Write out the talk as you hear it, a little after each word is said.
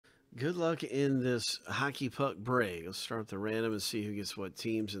Good luck in this hockey puck break. Let's start the random and see who gets what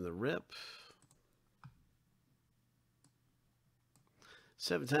teams in the rip.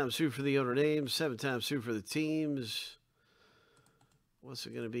 7 times through for the owner names, 7 times through for the teams. What's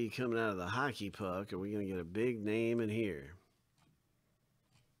it going to be coming out of the hockey puck? Are we going to get a big name in here?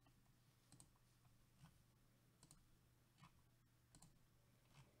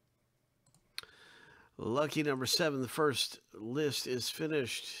 Lucky number 7, the first list is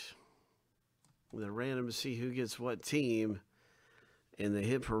finished. The random to see who gets what team in the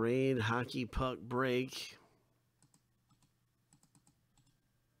Hit Parade hockey puck break.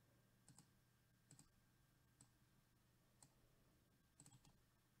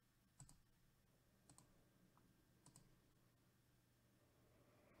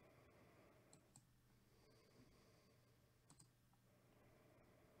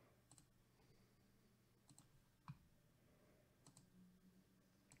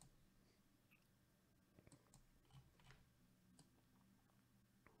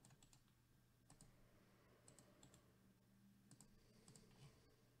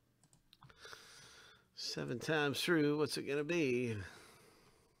 Seven times through, what's it going to be?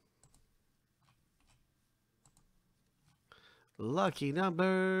 Lucky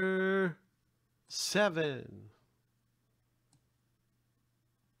number 7.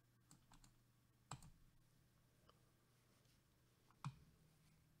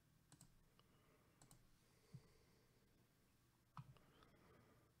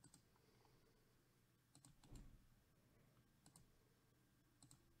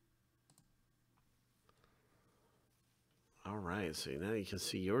 All right, so now you can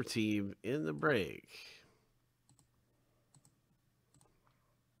see your team in the break.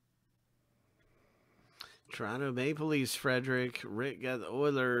 Toronto Maple Leafs, Frederick. Rick got the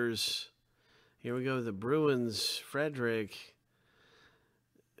Oilers. Here we go, the Bruins, Frederick.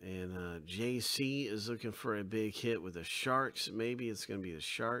 And JC is looking for a big hit with the Sharks. Maybe it's going to be the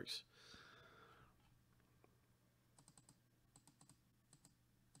Sharks.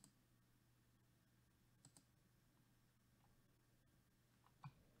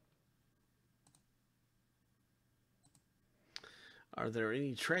 Are there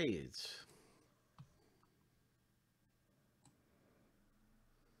any trades?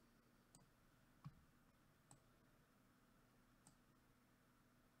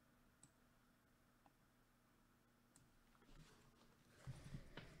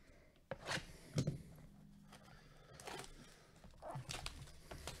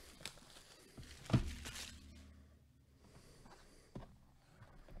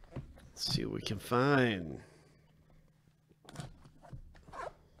 Let's see what we can find.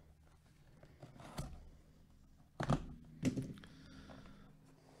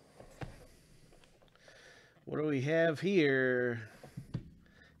 What do we have here?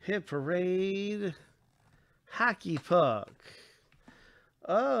 Hit Parade hockey puck.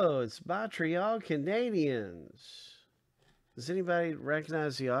 Oh, it's Montreal Canadiens. Does anybody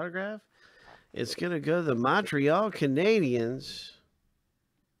recognize the autograph? It's going to go to the Montreal Canadiens.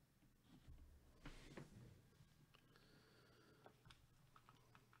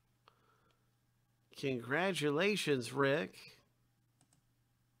 Congratulations, Rick.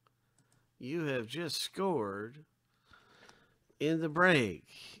 You have just scored in the break.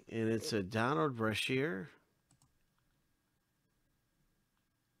 And it's a Donald Brashear.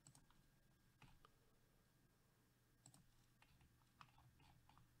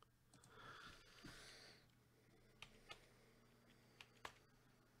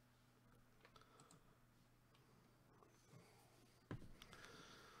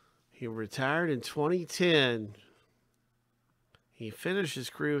 He retired in 2010. He finished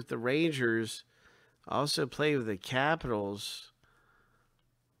his career with the Rangers. Also played with the Capitals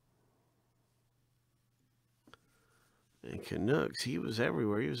and Canucks. He was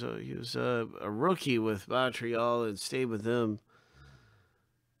everywhere. He was a rookie with Montreal and stayed with them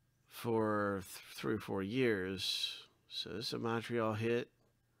for 3 or 4 years. So this is a Montreal hit.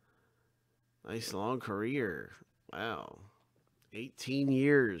 Nice long career. Wow. 18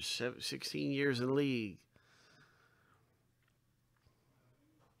 years, 16 years in the league.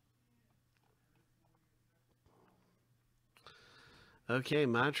 Okay,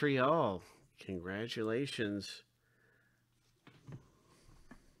 Montreal. Congratulations.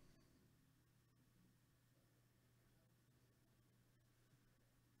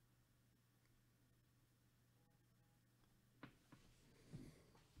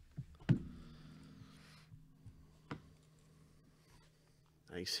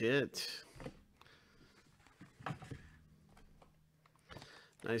 Nice hit.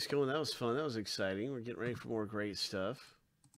 Nice going. That was fun. That was exciting. We're getting ready for more great stuff.